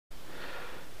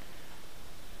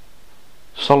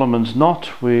Solomon's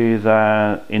knot with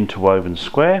interwoven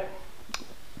square,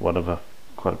 quite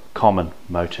a common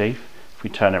motif. If we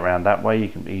turn it around that way, you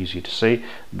can be easier to see.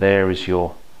 There is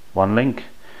your 1 link,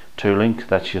 2 link,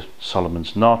 that's your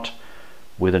Solomon's knot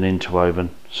with an interwoven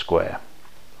square.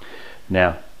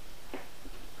 Now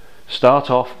start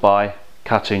off by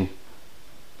cutting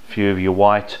a few of your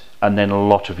white and then a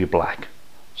lot of your black,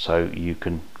 so you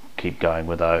can keep going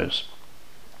with those.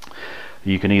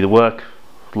 You can either work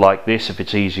like this if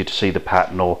it's easier to see the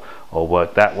pattern, or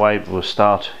work that way. We'll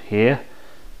start here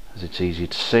as it's easier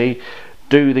to see.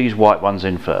 Do these white ones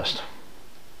in first.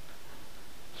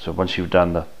 So once you've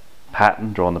done the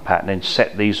pattern, drawn the pattern in,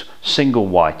 set these single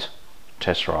white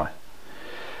tesserae.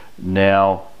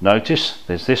 Now notice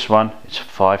there's this one, it's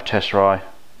 5 tesserae,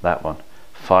 that one,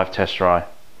 5 tesserae,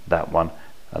 that one,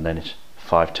 and then it's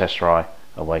 5 tesserae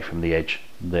away from the edge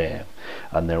there,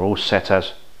 and they're all set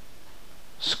as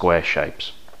square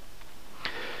shapes.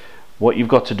 What you've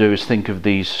got to do is think of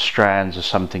these strands as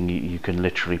something you can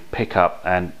literally pick up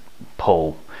and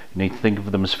pull. You need to think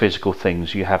of them as physical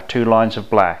things. You have 2 lines of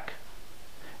black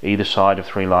either side of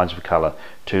 3 lines of colour,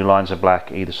 2 lines of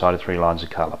black either side of 3 lines of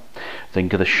colour.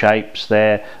 Think of the shapes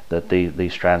there that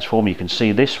these strands form. You can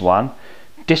see this one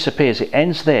disappears, it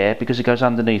ends there because it goes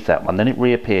underneath that one, then it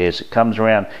reappears, it comes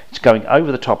around, it's going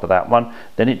over the top of that one,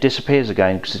 then it disappears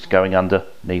again because it's going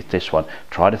underneath this one.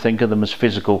 Try to think of them as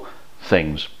physical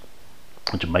things,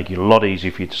 which will make it a lot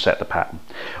easier for you to set the pattern.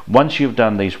 Once you've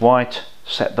done these white,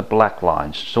 set the black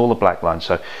lines. It's all the black lines,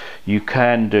 so you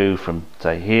can do from,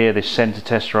 say, here, this center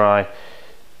tesserae,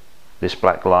 this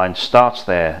black line starts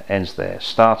there, ends there,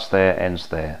 starts there, ends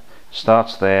there,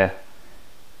 starts there,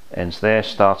 ends there,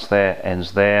 starts there,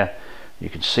 ends there. You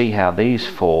can see how these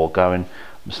 4 go in,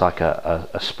 it's like a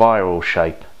spiral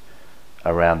shape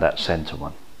around that center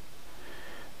one.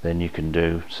 Then you can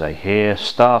do, say, here,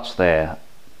 starts there,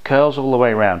 curls all the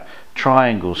way around,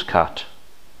 triangles cut,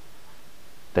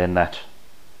 then that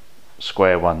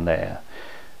square one there.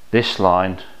 This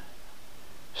line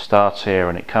starts here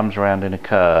and it comes around in a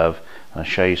curve, and I'll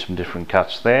show you some different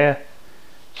cuts there.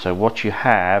 So what you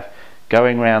have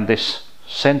going around this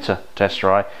center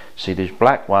tesserae, see these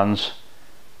black ones,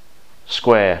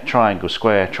 square, triangle,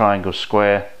 square, triangle,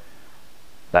 square,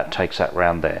 that takes that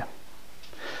round there.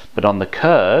 But on the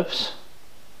curves,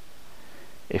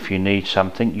 if you need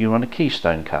something, you run a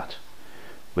keystone cut,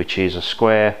 which is a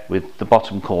square with the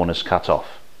bottom corners cut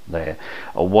off there.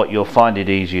 Or what you'll find it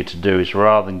easier to do is,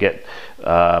 rather than get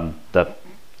the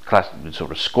classic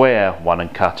sort of square one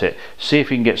and cut it, see if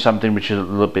you can get something which is a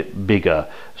little bit bigger,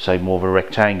 say more of a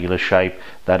rectangular shape.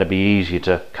 That'd be easier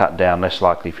to cut down, less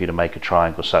likely for you to make a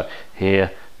triangle. So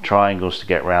here, triangles to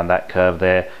get around that curve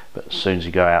there, but as soon as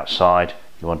you go outside,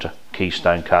 you want a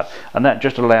keystone cut, and that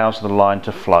just allows the line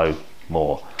to flow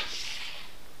more.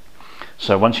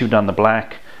 So once you've done the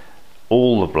black,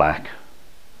 all the black,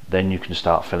 then you can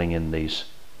start filling in these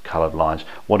coloured lines.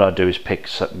 What I do is pick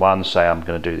one, say I'm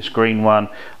going to do this green one,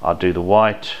 I'll do the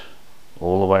white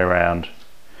all the way around,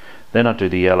 then I'll do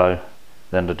the yellow,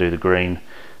 then I'll do the green,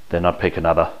 then I'll pick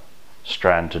another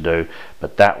strand to do.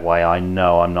 But that way I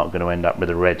know I'm not going to end up with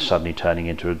a red suddenly turning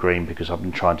into a green, because I've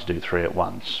been trying to do 3 at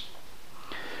once.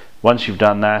 Once you've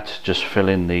done that, just fill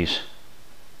in these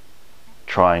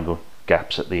triangle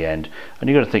gaps at the end, and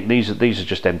you've got to think these are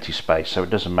just empty space, so it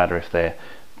doesn't matter if they're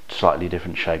slightly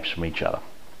different shapes from each other.